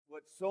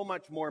put so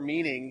much more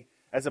meaning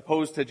as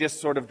opposed to just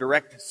sort of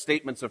direct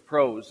statements of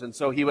prose. And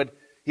so he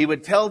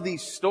would tell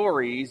these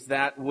stories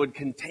that would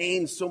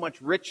contain so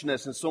much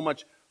richness and so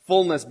much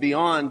fullness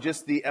beyond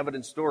just the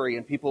evident story,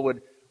 and people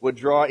would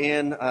draw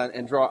in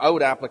and draw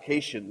out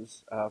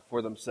applications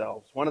for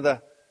themselves. One of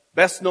the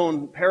best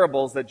known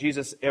parables that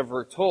Jesus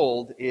ever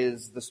told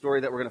is the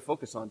story that we're going to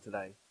focus on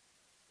today.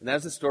 And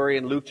that's the story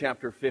in Luke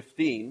chapter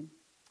 15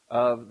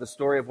 of the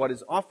story of what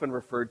is often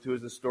referred to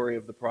as the story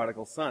of the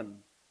prodigal son.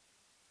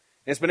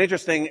 It's been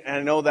interesting, and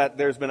I know that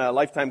there's been a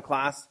lifetime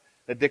class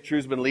that Dick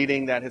True's been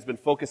leading that has been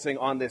focusing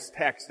on this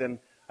text, and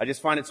I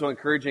just find it so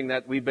encouraging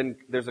that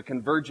there's a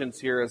convergence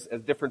here as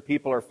different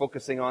people are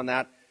focusing on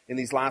that in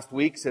these last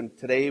weeks, and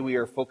today we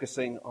are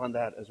focusing on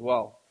that as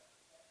well.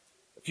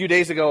 A few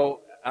days ago,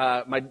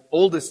 my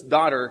oldest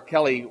daughter,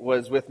 Kelly,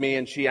 was with me,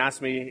 and she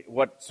asked me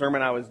what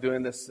sermon I was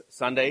doing this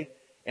Sunday,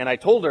 and I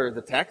told her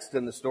the text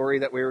and the story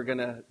that we were going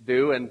to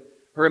do, and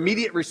her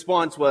immediate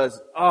response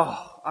was,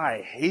 "Oh,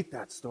 I hate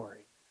that story."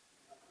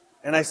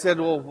 And I said,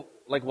 "Well,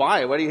 like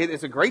why? Why do you hate it?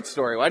 It's a great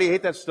story. Why do you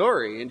hate that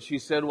story?" And she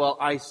said, "Well,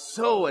 I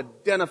so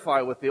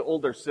identify with the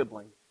older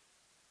sibling."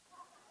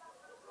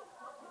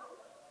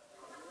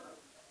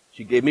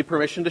 She gave me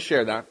permission to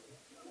share that.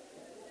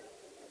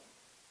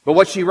 But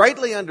what she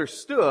rightly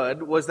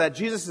understood was that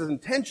Jesus'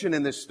 intention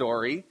in this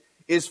story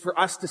is for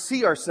us to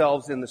see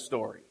ourselves in the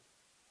story.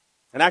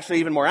 And actually,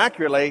 even more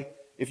accurately,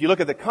 if you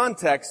look at the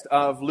context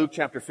of Luke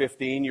chapter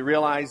 15, you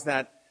realize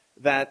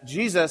that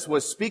Jesus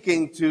was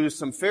speaking to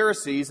some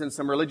Pharisees and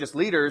some religious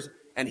leaders,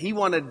 and he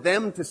wanted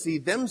them to see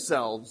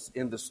themselves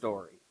in the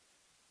story.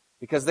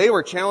 Because they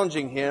were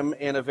challenging him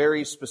in a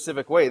very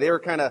specific way. They were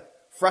kind of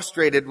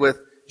frustrated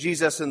with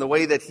Jesus in the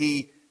way that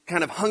he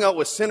kind of hung out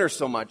with sinners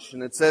so much.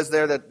 And it says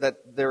there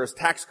that there was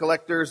tax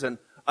collectors and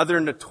other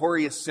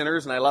notorious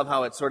sinners, and I love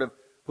how it sort of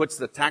puts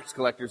the tax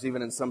collectors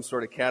even in some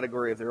sort of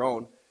category of their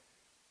own.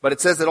 But it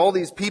says that all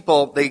these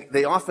people,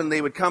 they often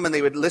would come and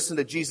they would listen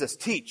to Jesus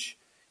teach.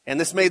 And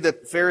this made the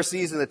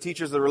Pharisees and the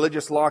teachers of the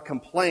religious law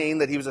complain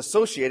that he was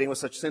associating with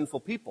such sinful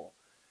people.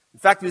 In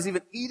fact, he was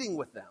even eating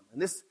with them.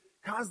 And this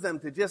caused them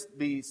to just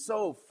be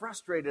so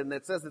frustrated. And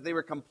it says that they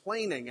were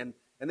complaining and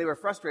they were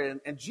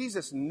frustrated. And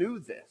Jesus knew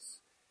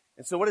this.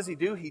 And so what does he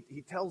do?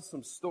 He tells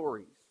some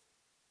stories.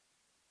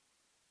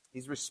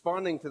 He's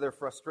responding to their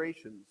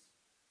frustrations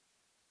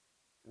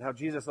and how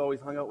Jesus always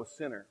hung out with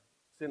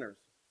sinners.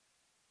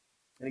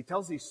 And he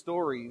tells these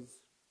stories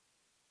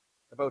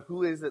about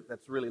who is it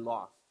that's really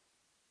lost.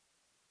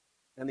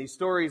 And these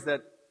stories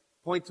that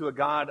point to a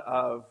God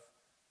of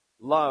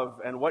love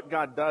and what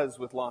God does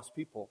with lost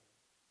people.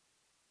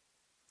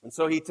 And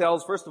so he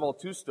tells, first of all,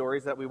 two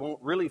stories that we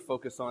won't really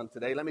focus on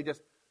today. Let me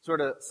just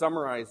sort of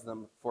summarize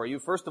them for you.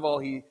 First of all,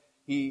 he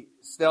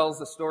tells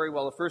the story,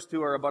 well, the first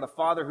two are about a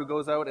father who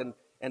goes out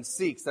and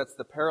seeks. That's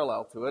the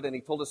parallel to it. And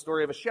he told a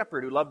story of a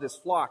shepherd who loved his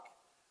flock,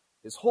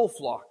 his whole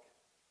flock.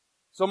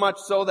 So much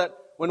so that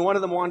when one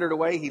of them wandered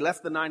away, he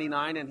left the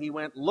 99 and he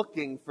went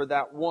looking for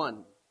that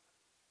one.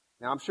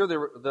 Now, I'm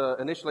sure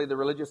initially the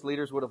religious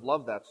leaders would have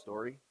loved that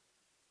story.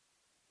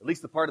 At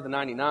least the part of the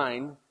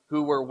 99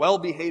 who were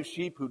well-behaved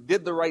sheep, who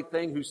did the right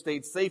thing, who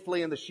stayed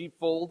safely in the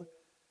sheepfold.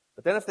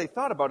 But then if they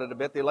thought about it a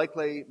bit, they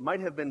likely might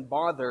have been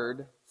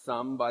bothered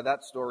some by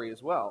that story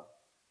as well.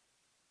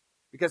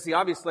 Because, see,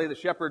 obviously the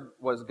shepherd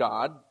was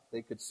God.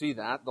 They could see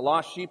that. The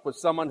lost sheep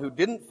was someone who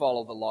didn't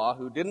follow the law,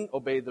 who didn't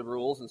obey the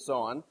rules, and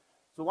so on.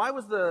 So why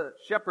was the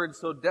shepherd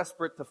so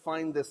desperate to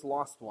find this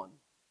lost one?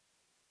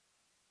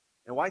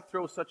 And why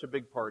throw such a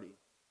big party?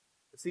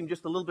 It seemed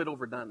just a little bit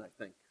overdone, I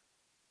think.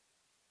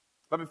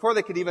 But before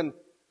they could even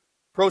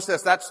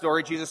process that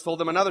story, Jesus told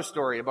them another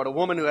story about a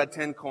woman who had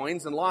 10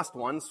 coins and lost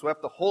one,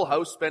 swept the whole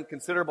house, spent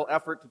considerable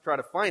effort to try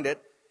to find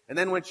it, and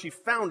then when she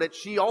found it,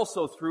 she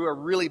also threw a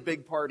really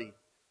big party.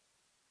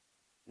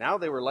 Now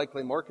they were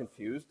likely more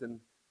confused and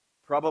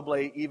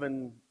probably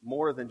even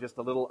more than just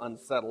a little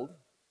unsettled.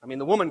 I mean,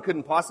 the woman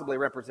couldn't possibly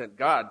represent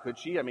God, could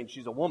she? I mean,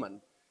 she's a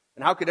woman.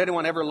 And how could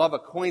anyone ever love a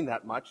coin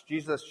that much?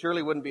 Jesus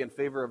surely wouldn't be in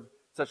favor of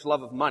such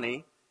love of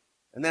money.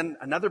 And then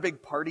another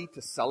big party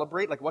to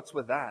celebrate? Like, what's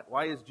with that?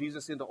 Why is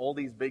Jesus into all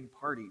these big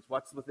parties?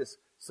 What's with this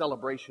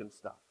celebration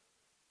stuff?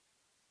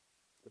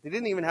 But they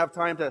didn't even have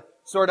time to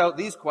sort out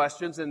these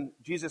questions, and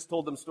Jesus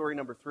told them story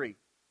number 3.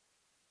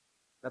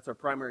 That's our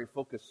primary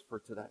focus for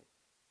today.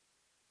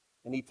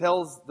 And he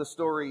tells the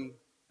story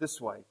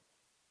this way.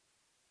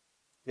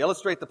 To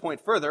illustrate the point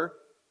further,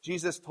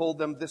 Jesus told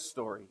them this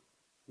story.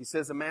 He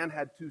says, a man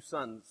had 2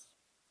 sons.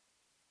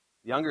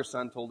 The younger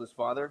son told his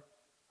father,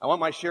 I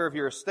want my share of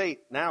your estate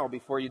now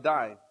before you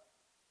die.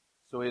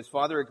 So his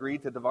father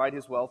agreed to divide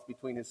his wealth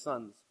between his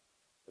sons.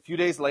 A few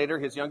days later,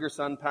 his younger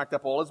son packed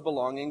up all his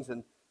belongings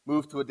and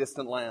moved to a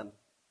distant land.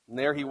 And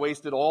there he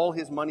wasted all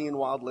his money in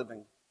wild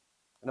living.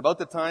 And about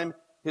the time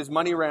his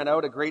money ran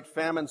out, a great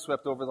famine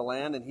swept over the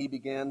land, and he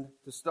began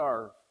to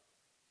starve.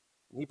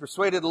 And he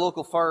persuaded a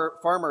local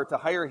farmer to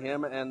hire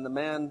him, and the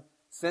man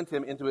sent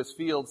him into his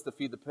fields to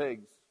feed the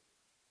pigs.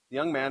 The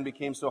young man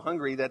became so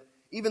hungry that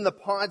even the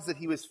pods that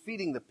he was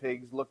feeding the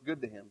pigs looked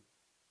good to him,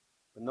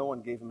 but no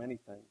one gave him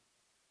anything.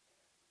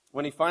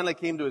 When he finally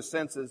came to his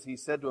senses, he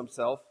said to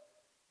himself,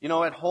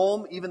 at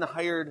home, even the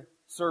hired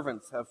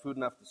servants have food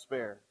enough to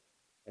spare.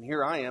 And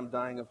here I am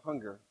dying of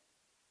hunger.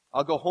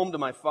 I'll go home to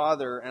my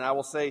father, and I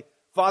will say,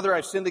 Father,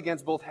 I've sinned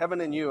against both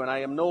heaven and you, and I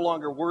am no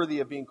longer worthy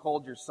of being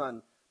called your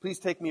son. Please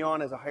take me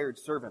on as a hired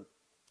servant.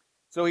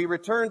 So he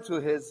returned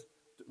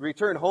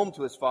home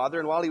to his father,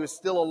 and while he was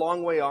still a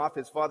long way off,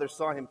 his father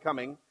saw him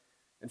coming,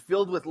 and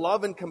filled with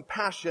love and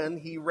compassion,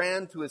 he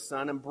ran to his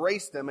son,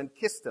 embraced him, and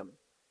kissed him.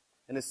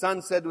 And his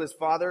son said to him,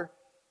 Father,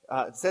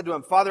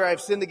 I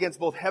have sinned against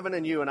both heaven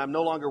and you, and I'm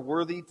no longer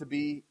worthy to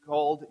be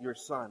called your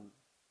son.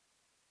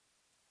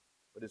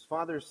 But his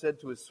father said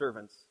to his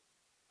servants,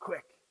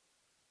 Quick,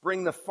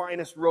 bring the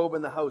finest robe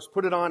in the house,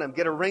 put it on him,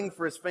 get a ring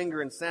for his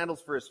finger and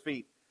sandals for his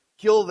feet.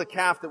 Kill the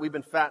calf that we've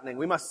been fattening.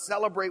 We must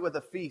celebrate with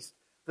a feast,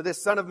 for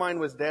this son of mine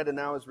was dead and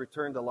now has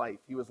returned to life.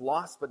 He was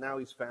lost, but now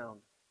he's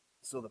found.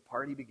 So the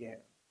party began.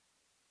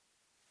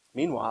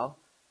 Meanwhile,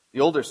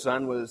 the older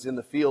son was in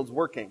the fields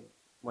working.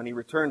 When he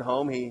returned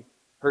home, he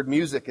heard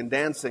music and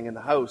dancing in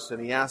the house, and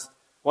he asked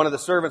one of the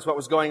servants what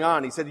was going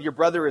on. He said, Your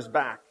brother is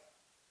back,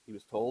 he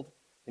was told,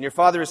 and your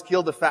father has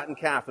killed the fattened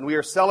calf, and we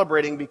are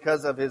celebrating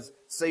because of his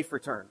safe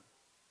return.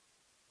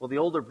 Well, the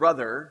older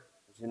brother,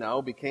 as you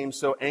know, became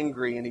so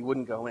angry and he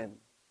wouldn't go in.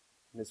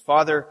 And his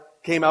father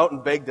came out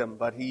and begged him,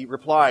 but he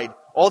replied,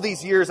 All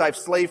these years I've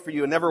slaved for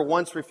you and never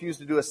once refused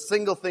to do a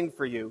single thing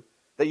for you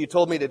that you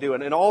told me to do.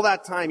 And in all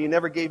that time you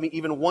never gave me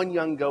even one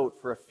young goat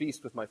for a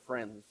feast with my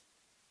friends.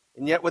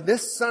 And yet when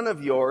this son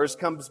of yours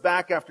comes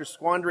back after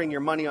squandering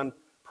your money on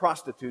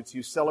prostitutes,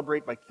 you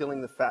celebrate by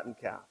killing the fattened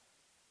calf.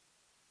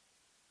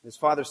 His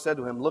father said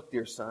to him, Look,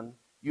 dear son,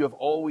 you have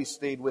always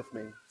stayed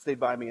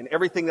by me, and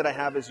everything that I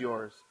have is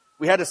yours.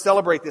 We had to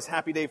celebrate this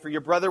happy day, for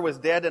your brother was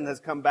dead and has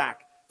come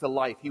back to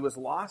life. He was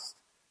lost,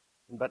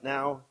 but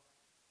now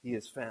he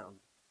is found.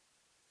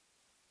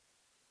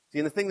 See,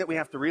 and the thing that we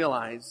have to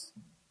realize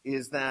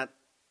is that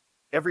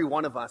every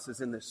one of us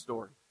is in this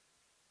story.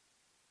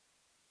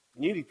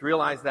 And you need to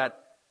realize that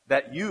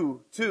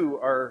you, too,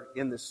 are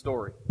in this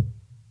story.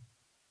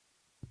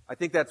 I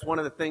think that's one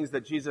of the things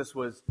that Jesus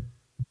was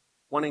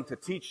wanting to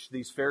teach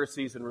these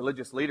Pharisees and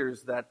religious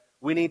leaders, that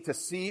we need to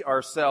see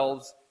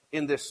ourselves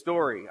in this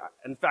story.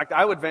 In fact,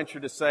 I would venture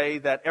to say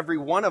that every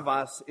one of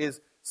us is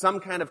some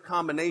kind of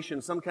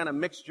combination, some kind of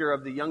mixture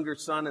of the younger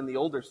son and the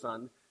older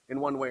son in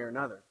one way or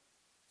another.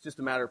 It's just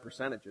a matter of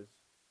percentages.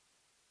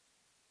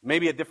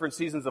 Maybe at different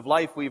seasons of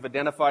life, we've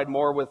identified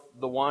more with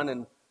the one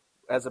and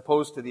as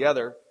opposed to the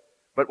other.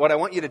 But what I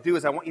want you to do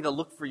is I want you to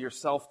look for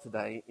yourself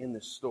today in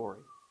this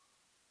story.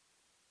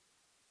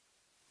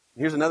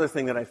 Here's another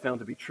thing that I found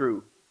to be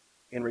true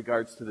in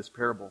regards to this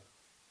parable.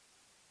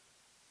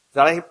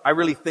 That I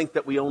really think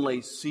that we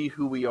only see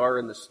who we are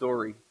in the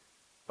story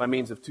by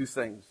means of two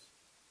things.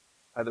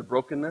 Either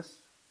brokenness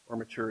or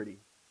maturity.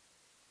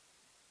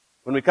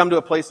 When we come to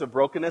a place of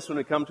brokenness, when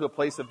we come to a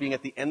place of being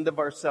at the end of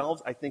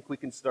ourselves, I think we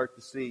can start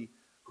to see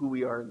who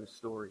we are in this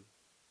story.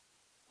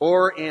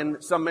 Or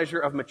in some measure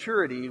of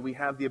maturity, we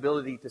have the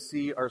ability to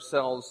see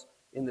ourselves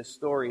in this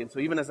story. And so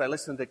even as I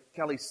listen to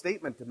Kelly's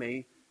statement to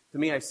me,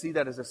 I see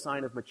that as a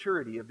sign of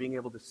maturity, of being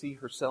able to see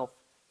herself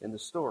in the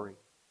story.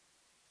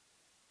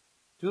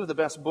 Two of the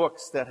best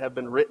books that have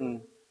been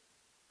written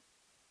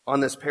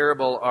on this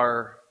parable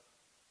are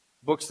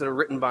books that are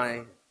written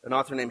by an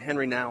author named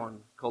Henry Nouwen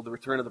called The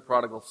Return of the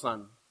Prodigal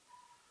Son.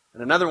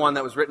 And another one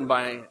that was written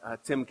by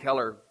Tim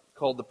Keller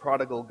called The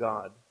Prodigal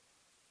God.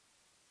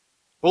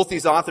 Both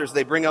these authors,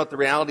 they bring out the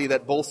reality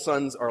that both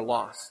sons are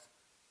lost.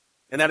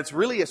 And that it's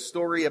really a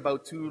story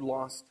about two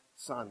lost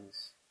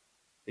sons.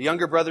 The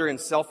younger brother in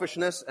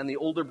selfishness and the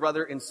older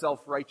brother in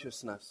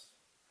self-righteousness.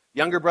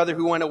 Younger brother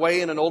who went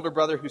away and an older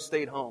brother who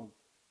stayed home.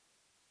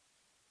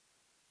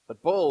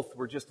 But both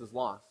were just as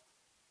lost.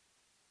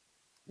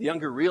 The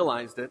younger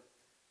realized it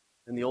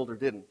and the older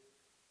didn't.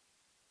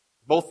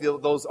 Both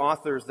those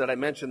authors that I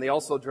mentioned, they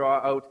also draw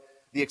out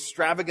the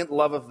extravagant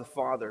love of the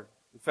Father.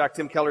 In fact,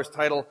 Tim Keller's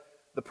title,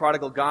 The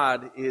Prodigal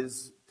God,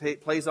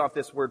 plays off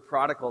this word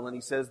prodigal, and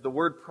he says the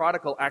word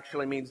prodigal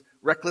actually means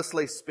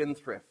recklessly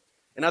spendthrift.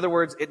 In other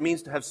words, it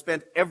means to have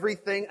spent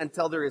everything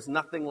until there is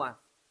nothing left.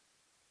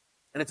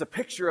 And it's a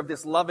picture of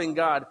this loving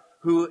God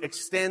who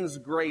extends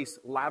grace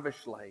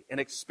lavishly and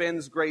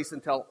expends grace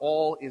until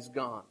all is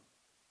gone.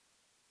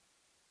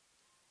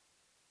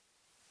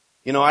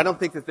 I don't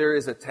think that there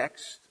is a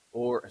text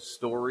or a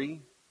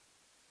story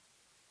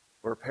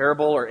or a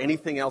parable or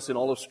anything else in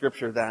all of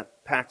Scripture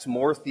that packs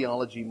more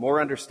theology, more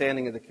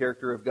understanding of the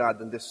character of God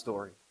than this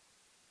story.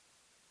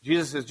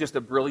 Jesus is just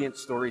a brilliant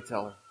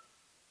storyteller.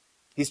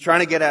 He's trying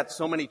to get at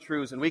so many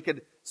truths, and we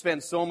could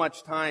spend so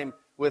much time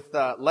with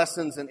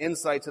lessons and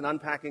insights and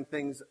unpacking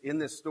things in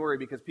this story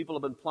because people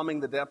have been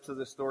plumbing the depths of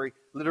this story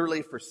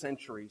literally for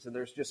centuries, and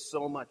there's just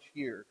so much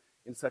here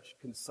in such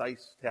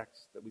concise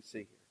text that we see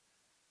here.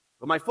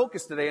 But my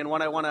focus today and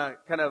what I want to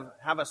kind of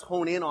have us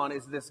hone in on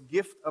is this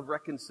gift of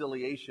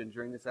reconciliation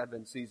during this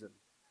Advent season.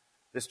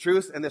 This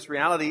truth and this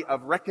reality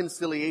of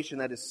reconciliation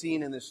that is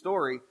seen in this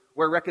story,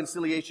 where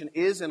reconciliation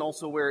is and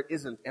also where it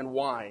isn't, and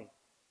why.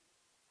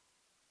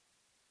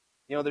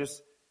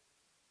 There's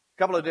a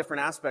couple of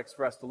different aspects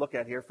for us to look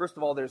at here. First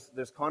of all,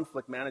 there's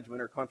conflict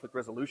management or conflict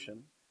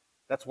resolution.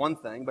 That's one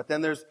thing. But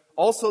then there's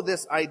also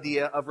this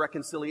idea of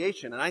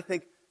reconciliation. And I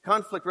think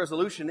conflict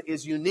resolution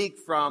is unique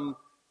from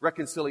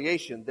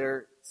reconciliation.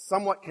 They're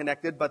somewhat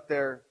connected, but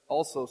they're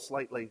also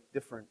slightly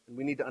different. And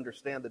we need to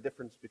understand the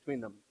difference between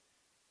them.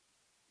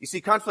 You see,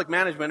 conflict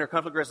management or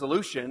conflict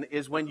resolution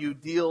is when you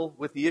deal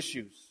with the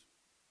issues.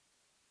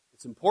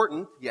 It's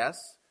important,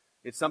 yes.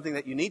 It's something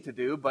that you need to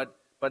do, but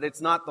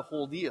it's not the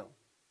whole deal.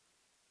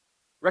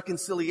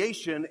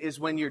 Reconciliation is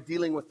when you're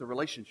dealing with the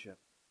relationship.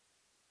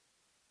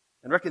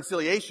 And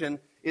reconciliation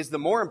is the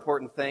more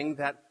important thing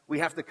that we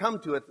have to come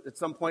to at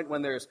some point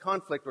when there is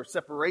conflict or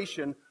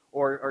separation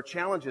or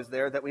challenges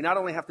there, that we not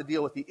only have to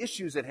deal with the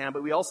issues at hand,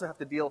 but we also have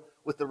to deal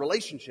with the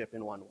relationship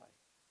in one way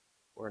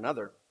or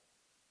another.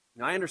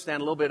 Now, I understand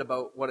a little bit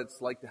about what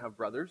it's like to have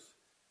brothers.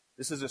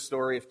 This is a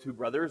story of two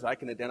brothers. I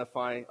can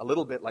identify a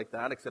little bit like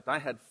that, except I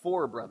had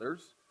 4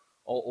 brothers,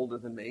 all older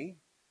than me.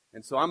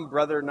 And so I'm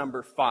brother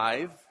number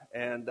 5,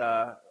 and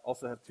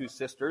also have 2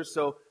 sisters.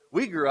 So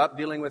we grew up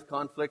dealing with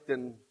conflict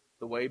in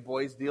the way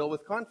boys deal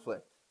with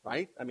conflict,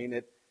 right? I mean,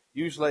 it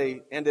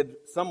usually ended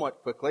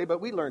somewhat quickly,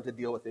 but we learned to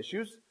deal with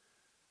issues.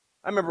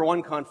 I remember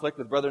one conflict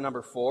with brother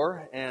number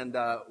 4, and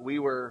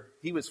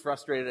he was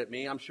frustrated at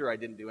me. I'm sure I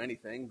didn't do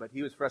anything, but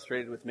he was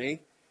frustrated with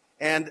me.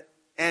 And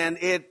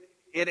it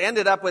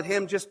ended up with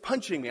him just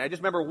punching me. I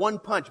just remember one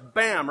punch,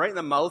 bam, right in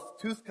the mouth,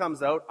 tooth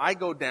comes out, I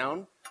go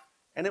down,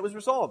 and it was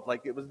resolved,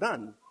 like it was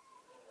done.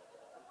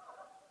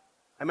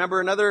 I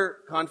remember another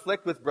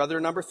conflict with brother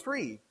number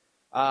 3.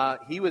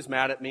 He was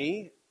mad at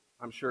me.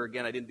 I'm sure,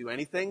 again, I didn't do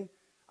anything.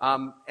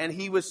 And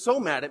he was so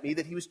mad at me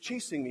that he was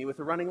chasing me with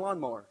a running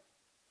lawnmower.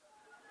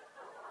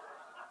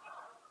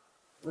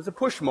 It was a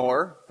push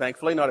mower,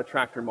 thankfully, not a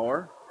tractor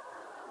mower.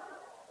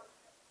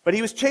 But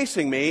he was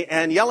chasing me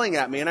and yelling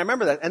at me, and I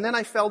remember that. And then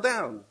I fell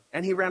down,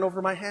 and he ran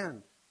over my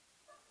hand.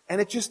 And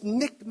it just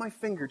nicked my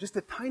finger, just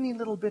a tiny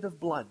little bit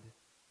of blood.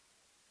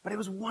 But it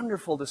was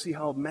wonderful to see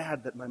how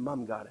mad that my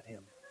mom got at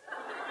him.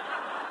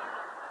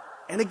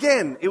 And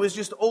again, it was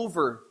just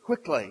over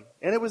quickly,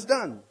 and it was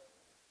done.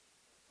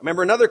 I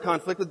remember another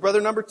conflict with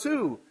brother number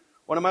 2,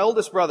 one of my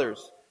oldest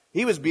brothers.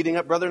 He was beating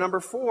up brother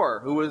number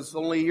 4, who was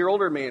only a year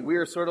older than me, and we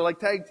were sort of like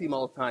tag team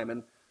all the time.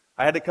 And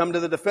I had to come to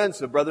the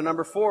defense of brother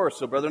number 4,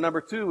 so brother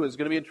number 2 was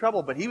going to be in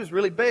trouble. But he was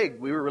really big.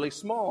 We were really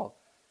small.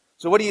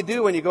 So what do you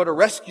do when you go to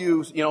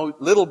rescue,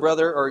 little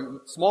brother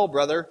or small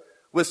brother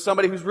with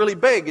somebody who's really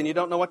big and you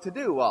don't know what to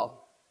do?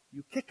 Well,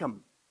 you kick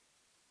him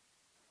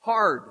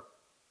hard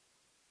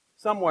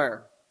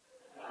somewhere.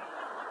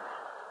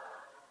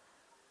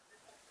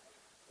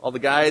 All the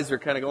guys are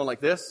kind of going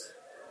like this.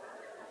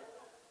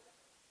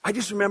 I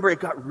just remember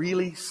it got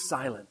really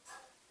silent.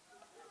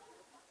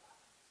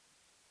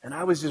 And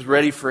I was just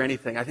ready for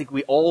anything. I think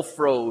we all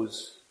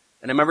froze.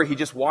 And I remember he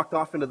just walked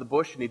off into the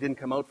bush and he didn't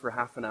come out for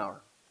half an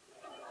hour.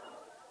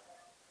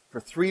 For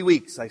 3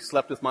 weeks, I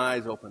slept with my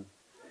eyes open.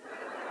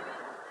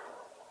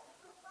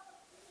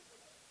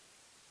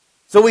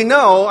 So we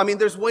know,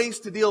 there's ways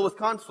to deal with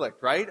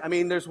conflict, right?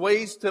 There's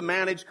ways to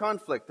manage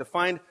conflict, to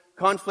find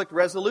conflict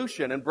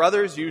resolution. And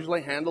brothers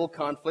usually handle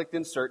conflict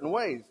in certain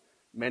ways.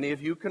 Many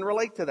of you can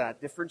relate to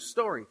that. Different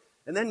story.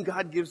 And then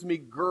God gives me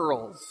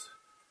girls.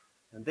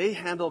 And they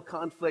handle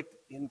conflict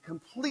in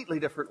completely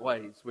different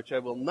ways, which I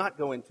will not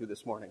go into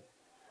this morning.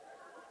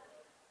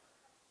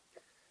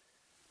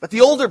 But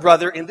the older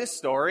brother in this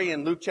story,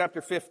 in Luke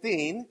chapter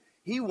 15,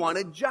 he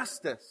wanted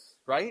justice,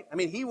 right?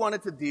 He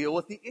wanted to deal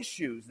with the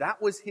issues.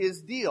 That was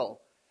his deal.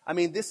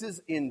 This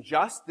is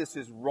unjust. This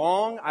is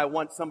wrong. I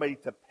want somebody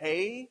to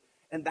pay.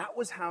 And that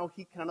was how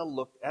he kind of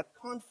looked at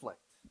conflict.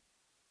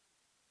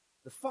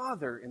 The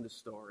father in the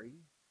story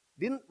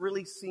didn't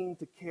really seem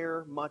to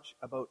care much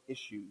about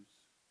issues.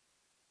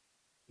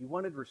 He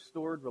wanted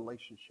restored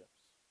relationships.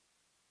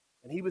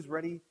 And he was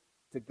ready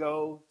to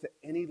go to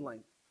any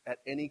length, at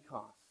any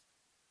cost,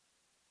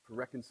 for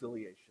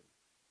reconciliation.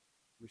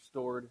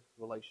 Restored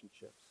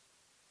relationships.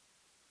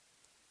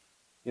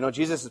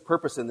 Jesus'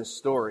 purpose in this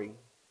story,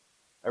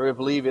 I really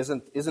believe,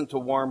 isn't to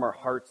warm our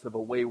hearts of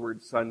a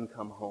wayward son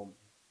come home.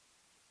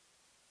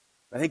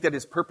 I think that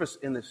his purpose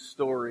in this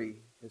story,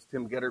 as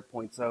Tim Geddert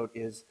points out,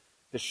 is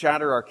to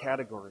shatter our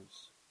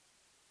categories.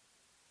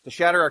 To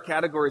shatter our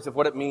categories of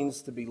what it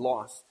means to be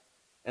lost.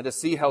 And to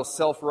see how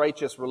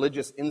self-righteous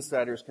religious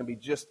insiders can be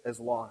just as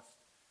lost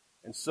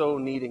and so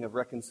needing of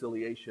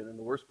reconciliation. And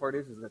the worst part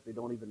is that they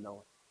don't even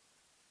know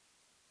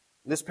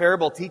it. This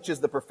parable teaches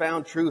the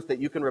profound truth that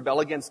you can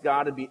rebel against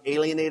God and be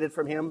alienated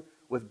from Him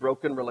with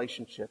broken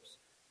relationships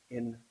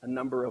in a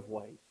number of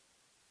ways.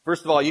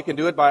 First of all, you can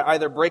do it by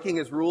either breaking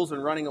His rules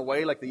and running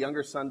away like the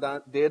younger son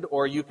did,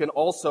 or you can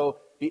also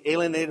be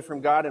alienated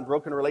from God in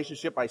broken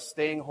relationship by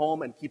staying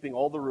home and keeping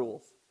all the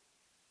rules.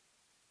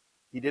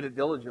 He did it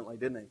diligently,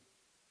 didn't he?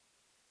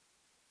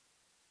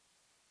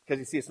 Because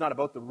you see, it's not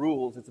about the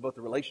rules, it's about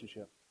the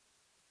relationship.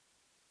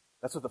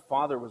 That's what the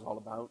Father was all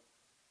about.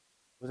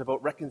 It was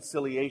about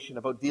reconciliation,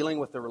 about dealing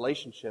with the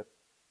relationship.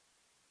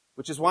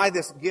 Which is why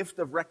this gift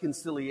of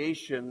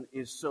reconciliation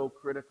is so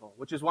critical.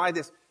 Which is why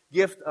this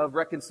gift of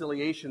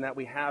reconciliation that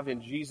we have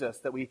in Jesus,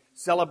 that we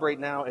celebrate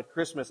now at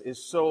Christmas,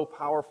 is so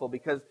powerful,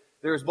 because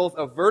there is both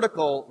a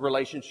vertical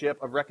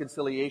relationship of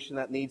reconciliation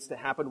that needs to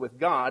happen with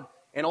God,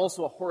 and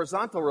also a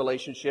horizontal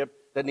relationship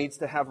that needs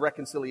to have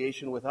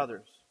reconciliation with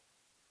others.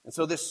 And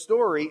so this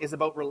story is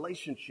about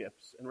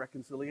relationships and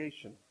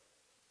reconciliation.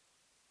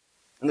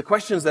 And the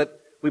questions that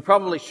we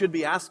probably should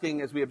be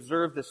asking as we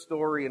observe this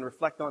story and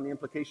reflect on the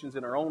implications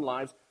in our own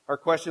lives are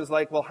questions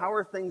like, well, how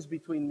are things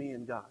between me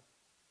and God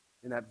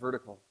in that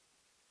vertical?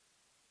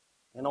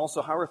 And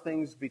also, how are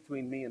things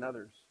between me and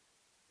others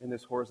in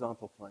this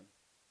horizontal plane?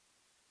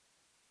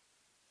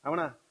 I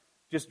want to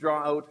just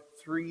draw out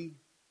 3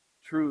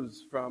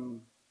 truths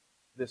from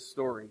this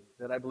story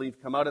that I believe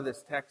come out of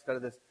this text, out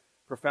of this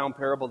profound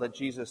parable that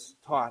Jesus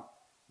taught,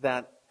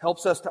 that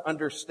helps us to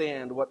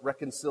understand what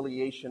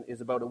reconciliation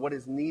is about and what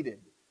is needed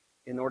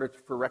in order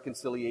for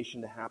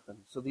reconciliation to happen.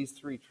 So these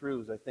 3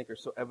 truths, I think, are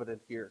so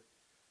evident here.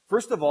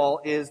 First of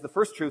all, the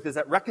first truth is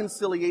that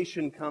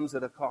reconciliation comes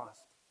at a cost.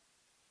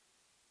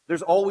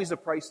 There's always a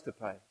price to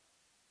pay.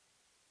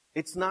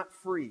 It's not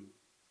free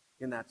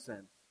in that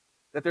sense.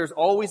 That there's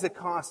always a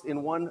cost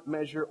in one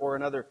measure or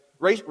another.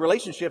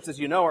 Relationships, as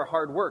you know, are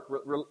hard work.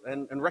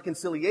 And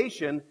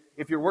reconciliation,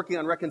 if you're working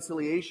on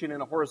reconciliation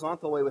in a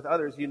horizontal way with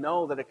others, you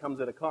know that it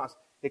comes at a cost.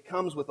 It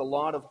comes with a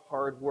lot of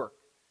hard work.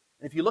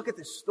 And if you look at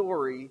this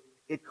story,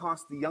 it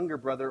cost the younger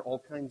brother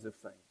all kinds of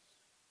things.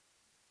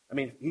 I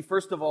mean, he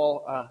first of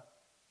all,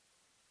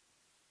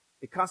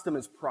 it cost him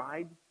his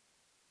pride.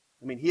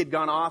 I mean, he had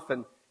gone off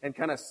and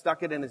kind of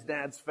stuck it in his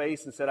dad's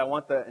face and said, I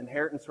want the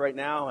inheritance right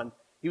now. And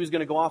he was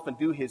going to go off and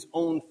do his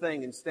own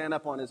thing and stand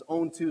up on his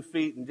own 2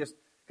 feet and just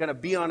kind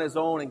of be on his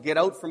own and get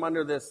out from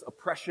under this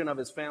oppression of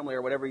his family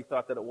or whatever he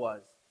thought that it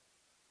was.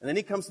 And then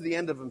he comes to the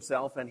end of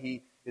himself and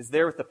he is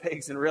there with the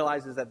pigs and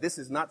realizes that this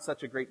is not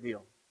such a great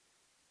deal.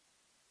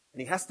 And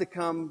he has to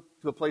come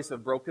to a place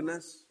of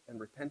brokenness and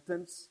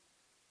repentance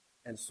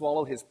and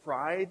swallow his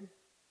pride,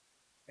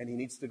 and he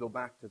needs to go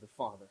back to the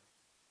Father.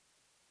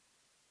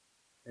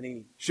 And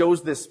he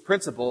shows this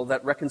principle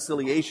that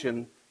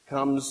reconciliation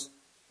comes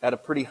at a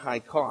pretty high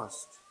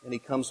cost, and he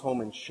comes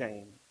home in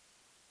shame.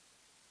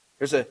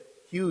 There's a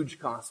huge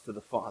cost to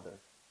the Father.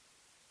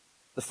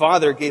 The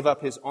Father gave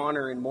up his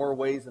honor in more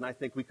ways than I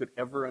think we could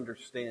ever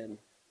understand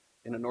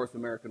in a North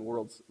American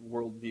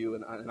worldview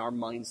and in our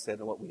mindset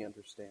and what we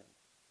understand.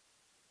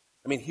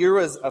 I mean, here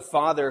was a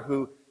father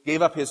who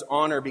gave up his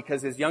honor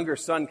because his younger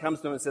son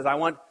comes to him and says, I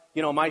want,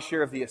 my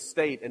share of the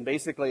estate. And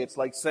basically it's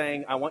like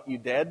saying, I want you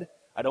dead.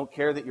 I don't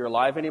care that you're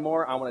alive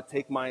anymore. I want to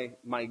take my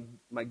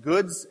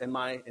goods and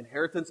my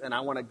inheritance and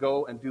I want to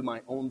go and do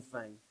my own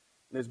thing.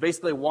 And it's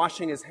basically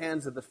washing his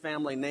hands of the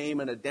family name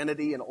and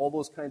identity and all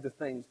those kinds of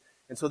things.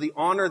 And so the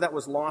honor that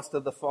was lost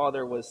of the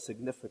father was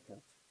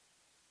significant.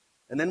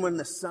 And then when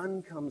the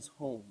son comes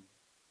home,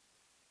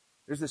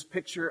 there's this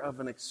picture of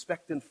an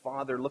expectant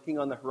father looking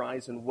on the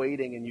horizon,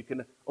 waiting, and you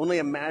can only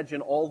imagine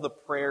all the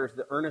prayers,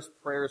 the earnest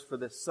prayers for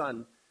this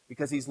son,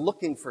 because he's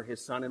looking for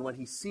his son, and when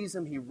he sees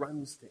him, he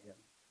runs to him.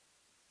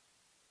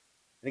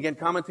 And again,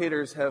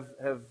 commentators have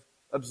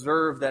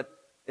observed that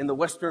in the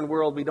Western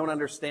world, we don't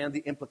understand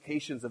the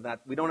implications of that.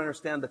 We don't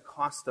understand the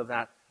cost of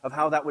that, of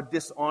how that would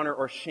dishonor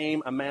or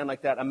shame a man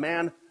like that.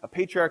 A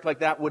patriarch like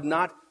that would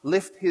not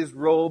lift his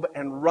robe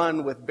and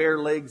run with bare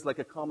legs like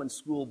a common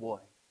schoolboy.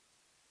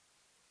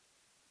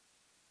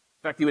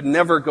 In fact, he would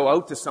never go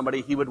out to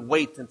somebody. He would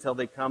wait until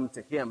they come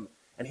to him.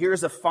 And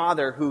here's a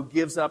father who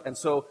gives up. And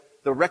so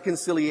the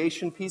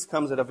reconciliation piece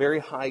comes at a very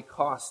high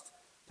cost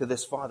to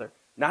this father.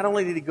 Not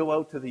only did he go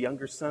out to the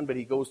younger son, but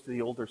he goes to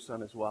the older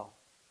son as well.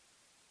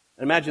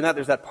 And imagine that.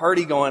 There's that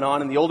party going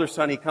on, and the older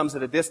son, he comes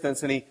at a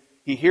distance, and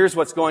he hears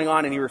what's going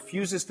on, and he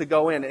refuses to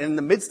go in. And in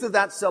the midst of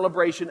that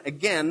celebration,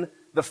 again,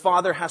 the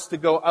father has to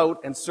go out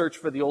and search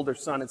for the older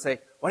son and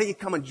say, why don't you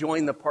come and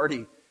join the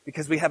party?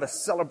 Because we have a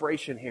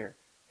celebration here.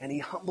 And he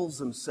humbles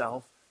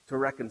himself to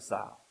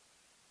reconcile.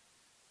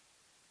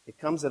 It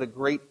comes at a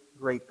great,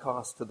 great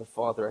cost to the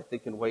father, I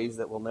think, in ways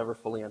that we'll never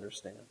fully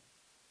understand.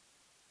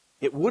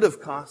 It would have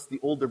cost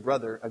the older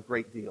brother a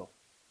great deal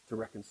to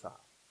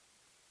reconcile.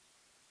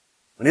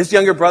 When his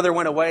younger brother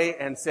went away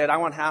and said, I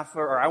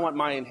want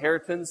my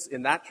inheritance,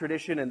 in that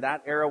tradition, in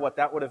that era, what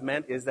that would have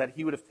meant is that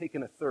he would have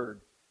taken a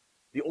third.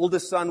 The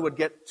oldest son would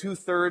get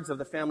 2/3 of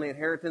the family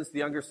inheritance. The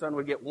younger son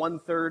would get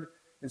 1/3.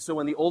 And so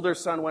when the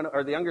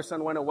younger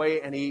son went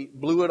away and he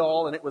blew it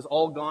all and it was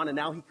all gone, and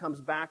now he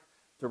comes back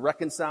to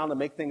reconcile, to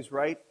make things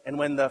right. And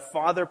when the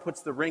father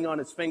puts the ring on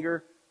his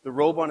finger, the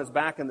robe on his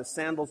back, and the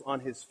sandals on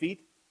his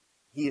feet,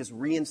 he is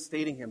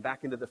reinstating him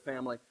back into the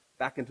family,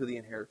 back into the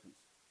inheritance.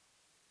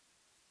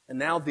 And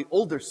now the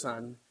older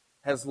son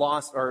has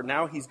lost, or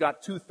now he's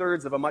got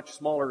 2/3 of a much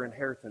smaller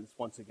inheritance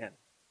once again.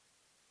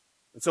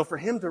 And so for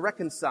him to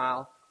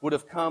reconcile would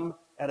have come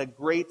at a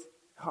great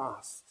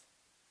cost.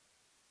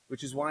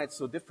 Which is why it's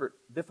so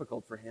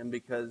difficult for him,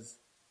 because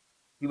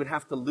he would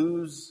have to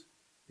lose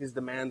his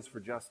demands for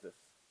justice.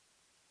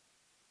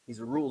 He's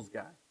a rules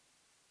guy.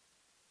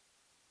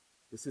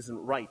 This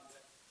isn't right.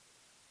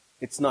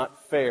 It's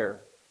not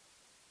fair.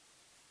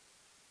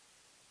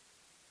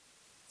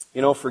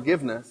 You know,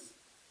 forgiveness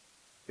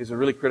is a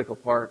really critical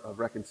part of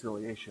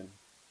reconciliation.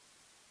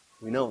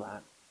 We know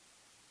that.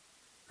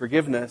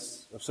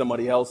 Forgiveness of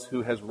somebody else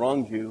who has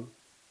wronged you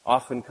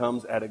often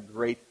comes at a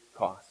great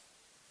cost.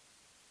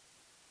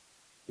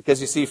 Because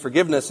you see,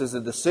 forgiveness is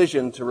a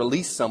decision to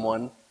release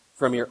someone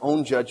from your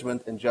own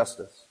judgment and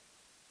justice.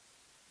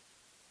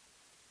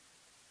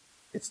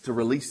 It's to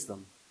release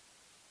them.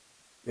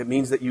 It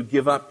means that you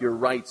give up your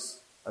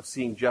rights of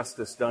seeing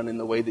justice done in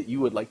the way that you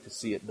would like to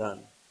see it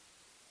done.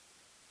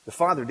 The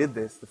Father did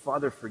this. The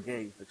Father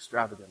forgave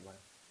extravagantly.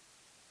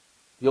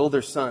 The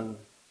older son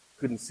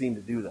couldn't seem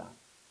to do that.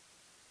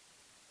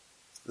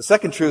 The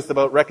second truth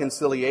about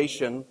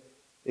reconciliation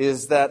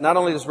is that not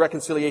only does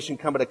reconciliation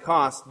come at a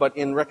cost, but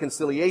in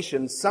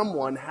reconciliation,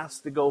 someone has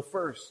to go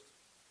first.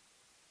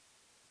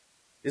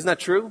 Isn't that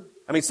true?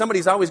 I mean,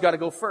 somebody's always got to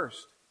go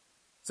first.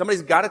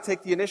 Somebody's got to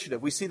take the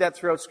initiative. We see that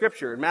throughout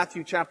Scripture. In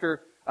Matthew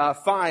chapter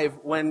 5,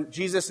 when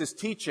Jesus is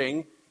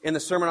teaching in the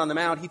Sermon on the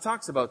Mount, he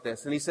talks about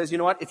this. And he says, you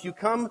know what? If you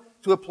come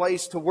to a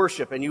place to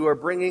worship and you are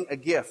bringing a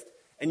gift,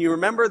 and you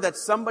remember that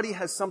somebody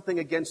has something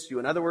against you,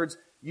 in other words,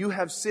 you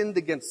have sinned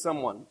against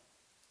someone,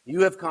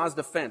 you have caused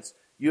offense,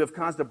 you have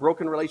caused a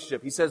broken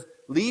relationship. He says,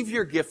 leave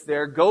your gift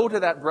there, go to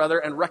that brother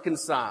and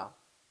reconcile.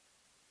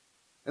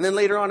 And then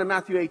later on in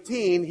Matthew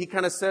 18, he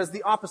kind of says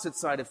the opposite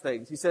side of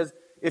things. He says,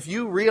 if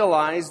you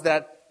realize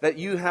that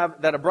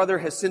a brother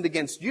has sinned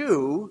against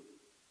you,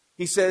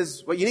 he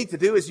says, what you need to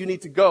do is you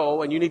need to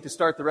go and you need to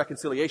start the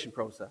reconciliation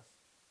process.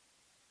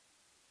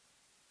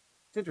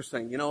 It's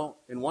interesting, you know,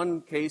 in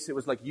one case it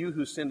was like you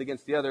who sinned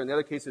against the other, in the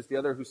other case it's the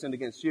other who sinned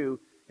against you,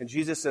 and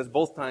Jesus says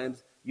both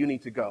times, you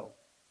need to go.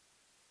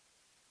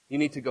 You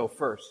need to go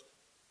first.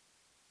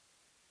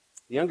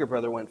 The younger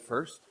brother went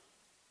first.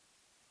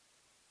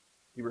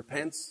 He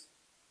repents.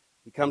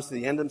 He comes to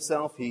the end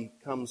himself. He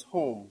comes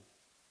home.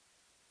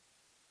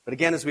 But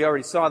again, as we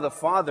already saw, the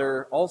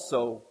father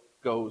also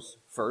goes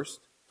first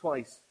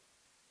twice.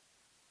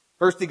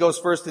 First, he goes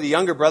first to the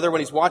younger brother when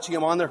he's watching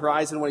him on the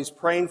horizon, when he's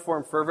praying for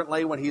him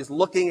fervently, when he's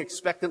looking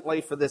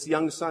expectantly for this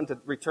young son to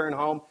return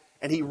home,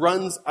 and he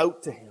runs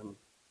out to him.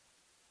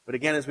 But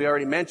again, as we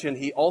already mentioned,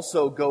 he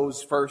also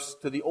goes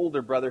first to the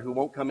older brother who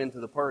won't come into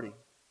the party,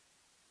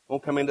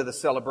 won't come into the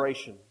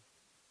celebration.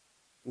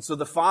 And so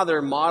the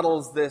father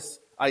models this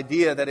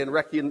idea that in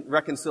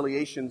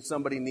reconciliation,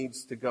 somebody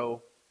needs to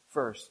go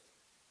first.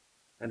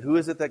 And who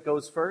is it that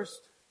goes first?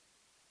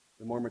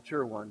 The more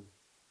mature one.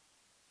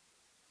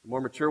 The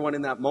more mature one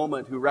in that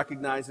moment who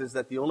recognizes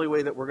that the only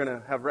way that we're going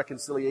to have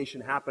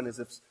reconciliation happen is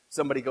if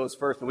somebody goes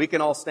first. And we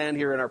can all stand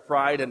here in our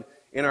pride and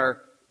in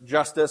our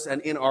justice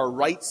and in our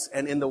rights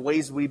and in the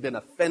ways we've been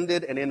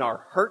offended and in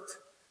our hurt.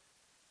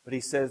 But he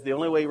says the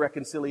only way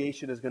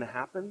reconciliation is going to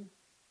happen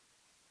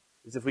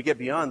is if we get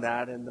beyond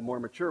that and the more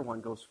mature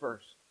one goes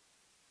first.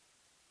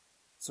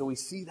 So we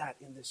see that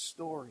in this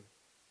story.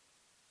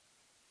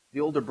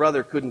 The older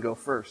brother couldn't go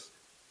first.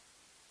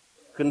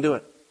 Couldn't do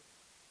it.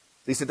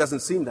 At least it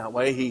doesn't seem that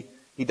way.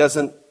 He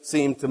doesn't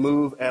seem to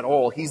move at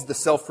all. He's the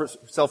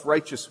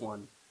self-righteous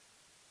one,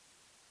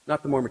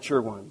 not the more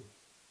mature one.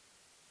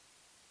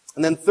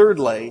 And then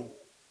thirdly,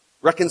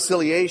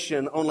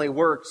 reconciliation only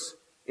works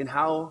in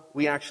how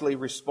we actually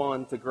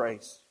respond to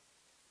grace.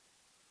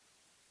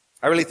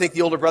 I really think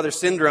the older brother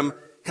syndrome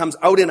comes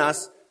out in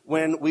us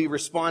when we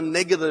respond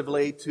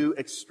negatively to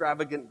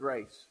extravagant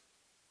grace.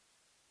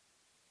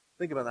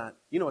 Think about that.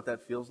 You know what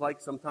that feels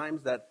like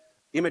sometimes, that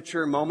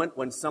immature moment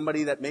when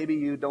somebody that maybe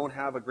you don't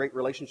have a great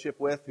relationship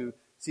with, who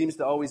seems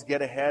to always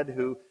get ahead,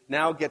 who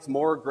now gets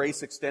more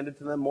grace extended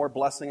to them, more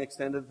blessing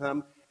extended to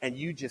them, and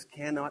you just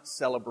cannot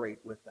celebrate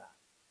with that.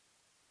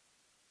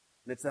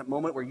 And it's that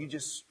moment where you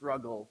just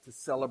struggle to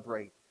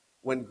celebrate.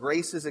 When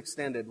grace is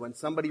extended, when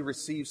somebody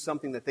receives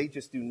something that they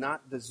just do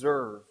not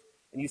deserve,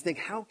 and you think,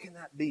 how can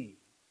that be?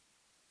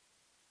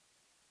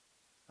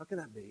 How can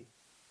that be?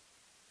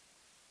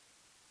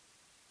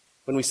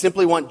 When we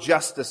simply want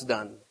justice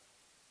done,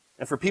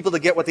 and for people to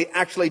get what they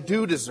actually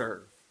do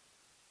deserve,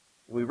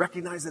 and we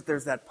recognize that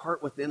there's that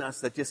part within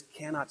us that just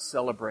cannot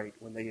celebrate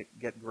when they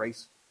get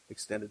grace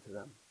extended to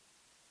them.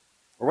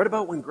 Or what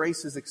about when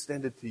grace is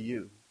extended to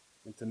you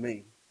and to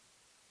me?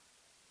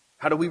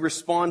 How do we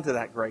respond to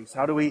that grace?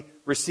 How do we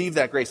receive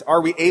that grace?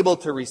 Are we able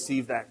to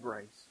receive that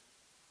grace?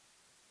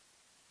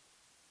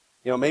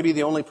 You know, maybe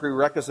the only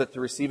prerequisite to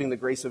receiving the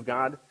grace of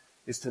God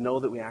is to know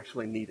that we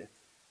actually need it.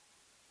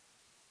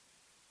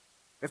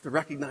 We have to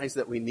recognize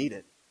that we need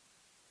it.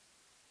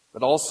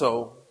 But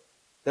also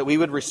that we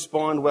would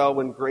respond well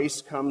when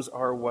grace comes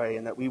our way,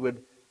 and that we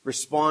would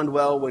respond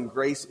well when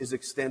grace is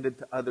extended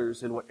to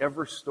others in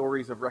whatever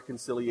stories of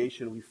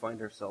reconciliation we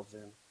find ourselves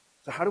in.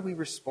 So how do we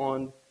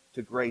respond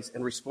to grace?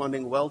 And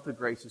responding well to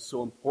grace is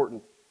so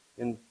important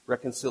in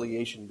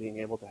reconciliation being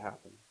able to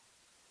happen.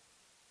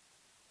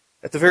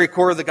 At the very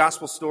core of the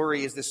gospel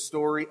story is this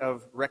story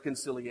of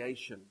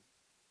reconciliation.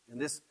 And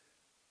this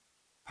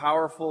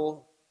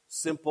powerful,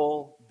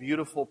 simple,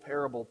 beautiful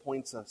parable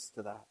points us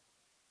to that.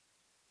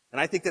 And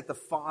I think that the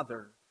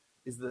Father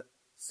is the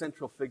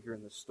central figure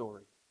in this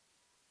story.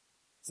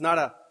 It's not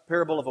a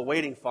parable of a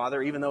waiting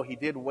father, even though he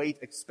did wait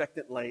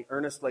expectantly,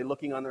 earnestly,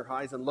 looking on their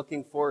eyes and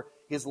looking for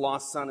his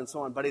lost son and so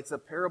on. But it's a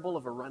parable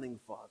of a running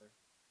father.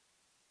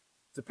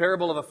 It's a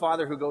parable of a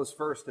father who goes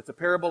first. It's a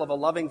parable of a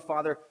loving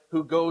father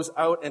who goes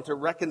out and to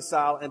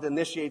reconcile and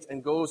initiates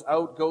and goes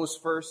out, goes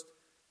first,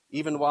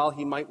 even while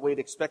he might wait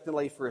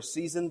expectantly for a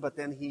season, but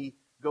then he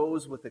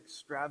goes with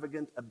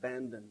extravagant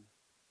abandon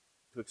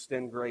to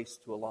extend grace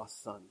to a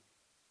lost son.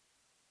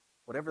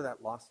 Whatever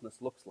that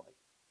lostness looks like.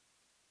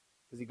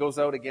 Because he goes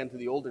out again to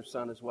the older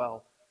son as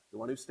well, the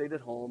one who stayed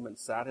at home and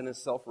sat in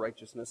his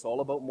self-righteousness, all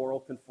about moral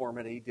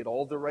conformity, did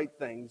all the right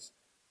things.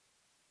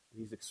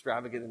 He's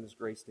extravagant in his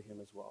grace to him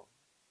as well.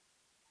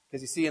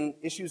 Because you see, in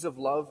issues of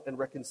love and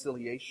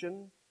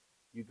reconciliation,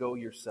 you go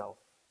yourself.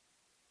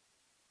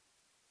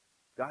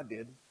 God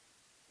did,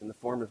 in the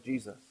form of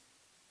Jesus.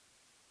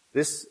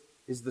 This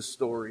is the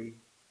story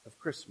of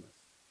Christmas.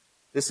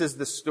 This is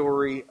the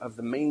story of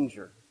the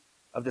manger,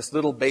 of this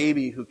little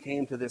baby who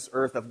came to this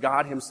earth, of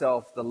God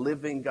himself, the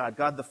living God,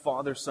 God the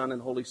Father, Son,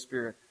 and Holy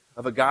Spirit,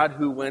 of a God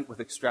who went with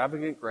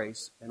extravagant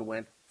grace and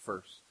went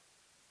first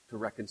to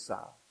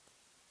reconcile.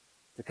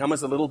 To come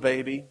as a little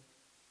baby,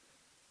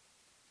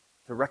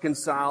 to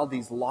reconcile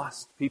these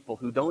lost people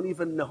who don't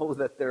even know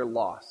that they're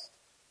lost,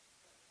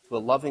 to a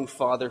loving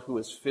Father who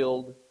is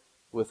filled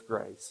with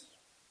grace.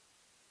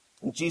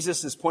 And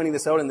Jesus is pointing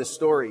this out in this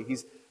story.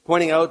 He's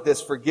pointing out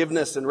this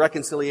forgiveness and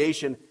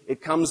reconciliation.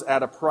 It comes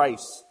at a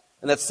price,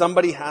 and that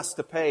somebody has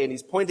to pay. And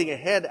he's pointing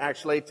ahead,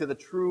 actually, to the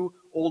true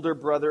older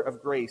brother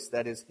of grace,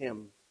 that is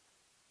him,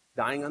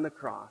 dying on the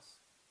cross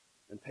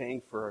and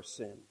paying for our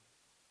sin.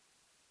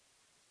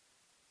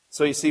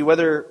 So you see,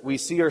 whether we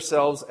see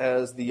ourselves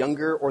as the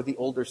younger or the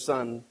older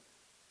son,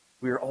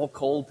 we are all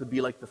called to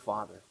be like the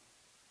Father.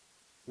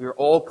 We are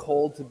all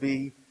called to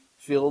be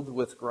filled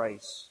with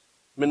grace,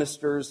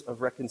 ministers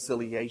of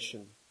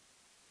reconciliation.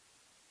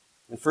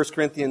 In 2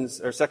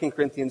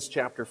 Corinthians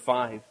chapter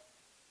 5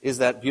 is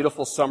that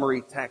beautiful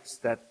summary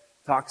text that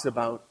talks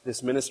about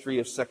this ministry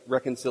of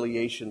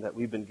reconciliation that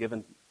we've been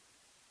given.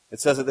 It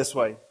says it this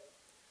way: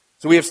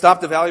 "So we have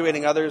stopped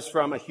evaluating others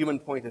from a human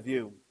point of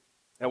view.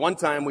 At one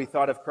time, we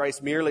thought of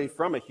Christ merely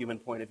from a human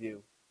point of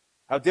view.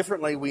 How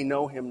differently we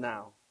know him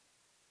now.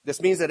 This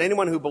means that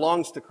anyone who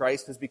belongs to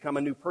Christ has become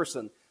a new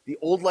person. The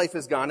old life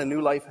is gone, a new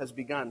life has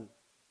begun.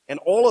 And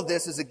all of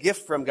this is a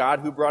gift from God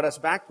who brought us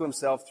back to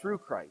himself through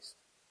Christ.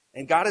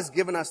 And God has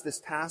given us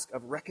this task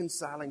of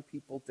reconciling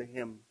people to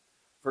him.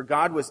 For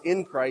God was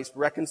in Christ,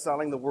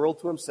 reconciling the world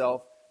to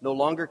himself, no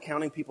longer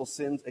counting people's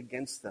sins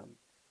against them.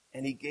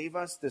 And he gave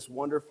us this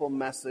wonderful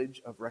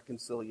message of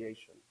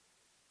reconciliation.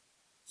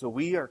 So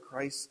we are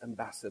Christ's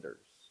ambassadors.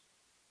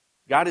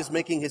 God is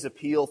making his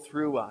appeal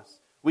through us.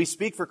 We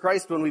speak for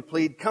Christ when we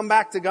plead, 'Come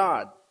back to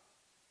God.'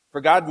 For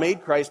God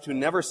made Christ, who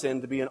never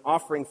sinned, to be an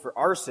offering for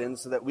our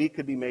sins so that we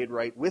could be made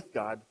right with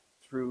God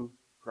through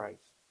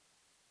Christ."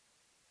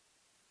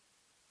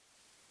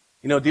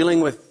 You know, dealing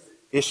with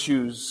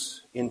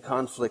issues in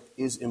conflict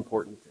is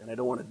important, and I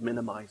don't want to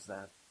minimize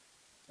that.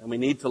 And we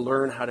need to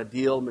learn how to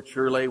deal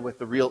maturely with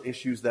the real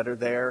issues that are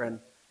there.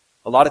 And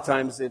a lot of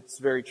times it's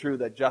very true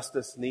that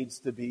justice needs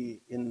to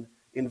be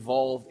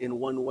involved in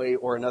one way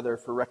or another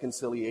for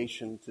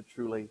reconciliation to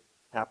truly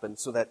happen.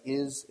 So that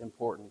is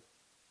important.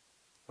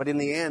 But in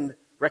the end,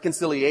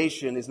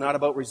 reconciliation is not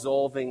about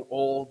resolving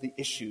all the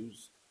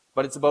issues,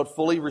 but it's about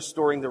fully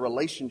restoring the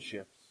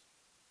relationships,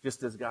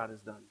 just as God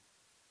has done.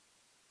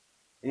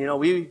 And you know,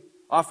 we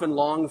often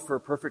long for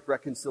perfect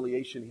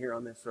reconciliation here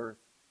on this earth.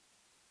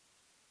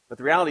 But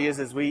the reality is,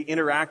 as we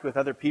interact with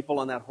other people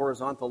on that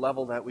horizontal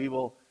level, that we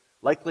will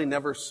likely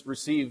never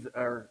receive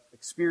or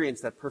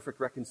experience that perfect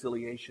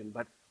reconciliation.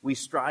 But we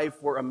strive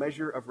for a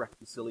measure of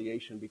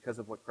reconciliation because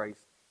of what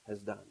Christ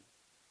has done.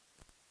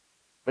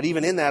 But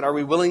even in that, are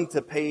we willing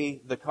to pay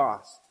the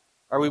cost?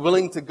 Are we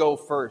willing to go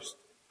first?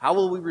 How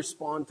will we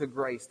respond to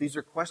grace? These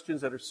are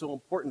questions that are so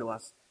important to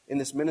us in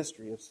this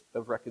ministry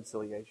of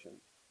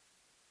reconciliation.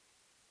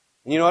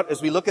 And you know what?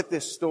 As we look at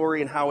this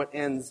story and how it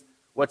ends,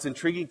 what's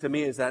intriguing to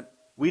me is that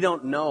we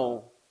don't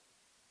know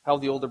how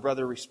the older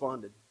brother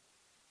responded.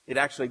 It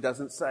actually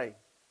doesn't say.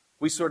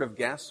 We sort of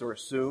guess or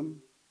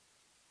assume.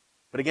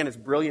 But again, it's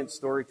brilliant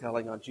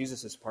storytelling on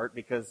Jesus' part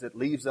because it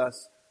leaves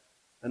us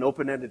an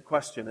open-ended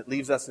question. It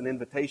leaves us an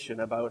invitation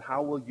about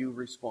how will you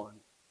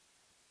respond?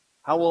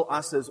 How will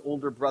us as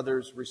older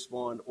brothers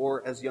respond,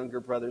 or as younger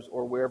brothers,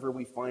 or wherever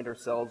we find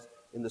ourselves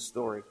in the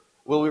story?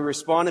 Will we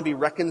respond and be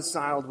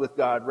reconciled with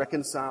God,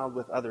 reconciled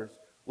with others?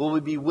 Will we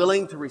be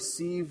willing to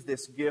receive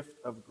this gift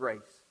of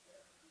grace,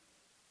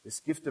 this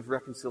gift of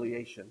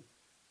reconciliation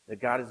that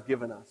God has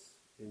given us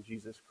in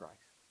Jesus Christ?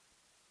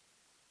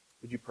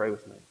 Would you pray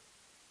with me?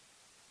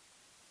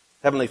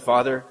 Heavenly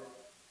Father,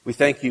 we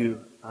thank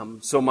you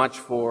so much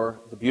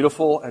for the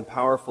beautiful and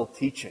powerful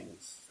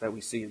teachings that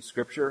we see in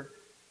Scripture.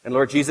 And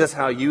Lord Jesus,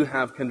 how you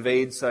have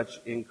conveyed such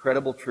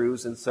incredible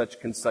truths in such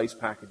concise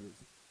packages.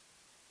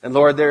 And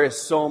Lord, there is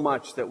so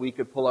much that we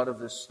could pull out of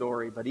this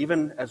story. But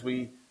even as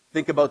we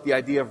think about the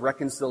idea of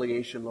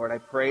reconciliation, Lord, I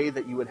pray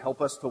that you would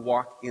help us to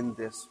walk in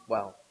this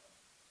well.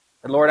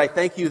 And Lord, I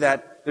thank you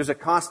that there's a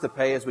cost to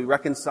pay as we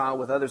reconcile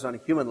with others on a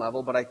human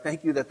level, but I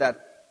thank you that that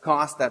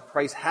cost, that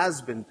price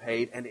has been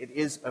paid, and it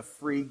is a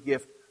free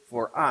gift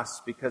for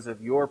us because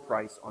of your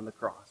price on the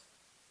cross.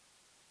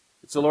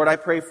 So Lord, I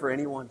pray for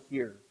anyone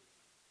here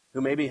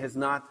who maybe has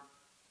not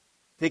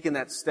taken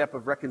that step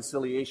of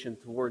reconciliation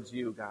towards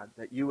you, God,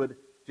 that you would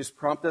just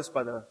prompt us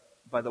by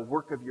the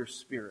work of your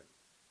Spirit.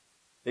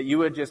 That you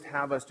would just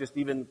have us just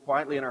even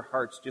quietly in our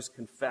hearts just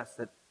confess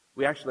that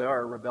we actually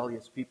are a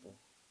rebellious people.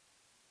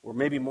 Or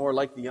maybe more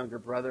like the younger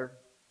brother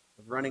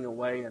of running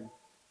away and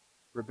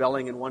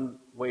rebelling in one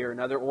way or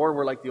another. Or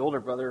we're like the older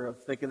brother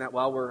of thinking that,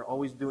 well, we're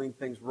always doing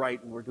things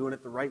right and we're doing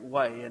it the right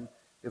way. And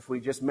if we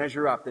just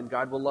measure up, then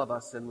God will love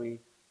us. And we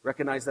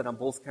recognize that on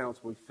both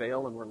counts we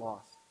fail and we're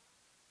lost.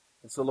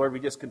 And so, Lord, we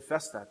just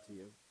confess that to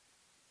you.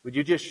 Would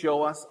you just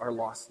show us our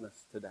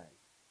lostness today?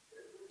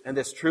 And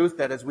this truth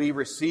that as we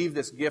receive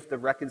this gift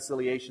of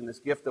reconciliation, this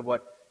gift of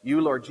what you,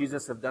 Lord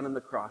Jesus, have done on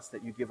the cross,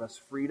 that you give us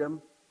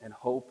freedom and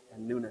hope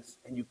and newness.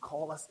 And you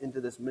call us into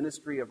this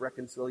ministry of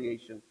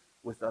reconciliation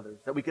with others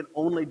that we can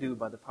only do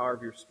by the power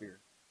of your Spirit.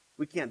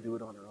 We can't do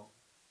it on our own.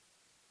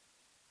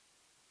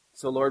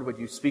 So, Lord, would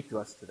you speak to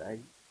us today?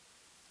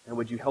 And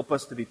would you help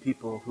us to be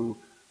people who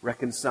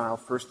reconcile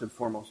first and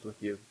foremost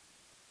with you?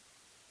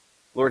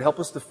 Lord, help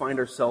us to find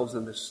ourselves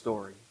in this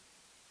story.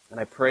 And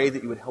I pray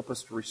that you would help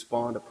us to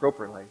respond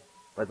appropriately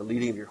by the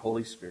leading of your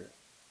Holy Spirit.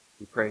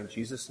 We pray in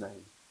Jesus'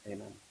 name.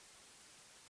 Amen.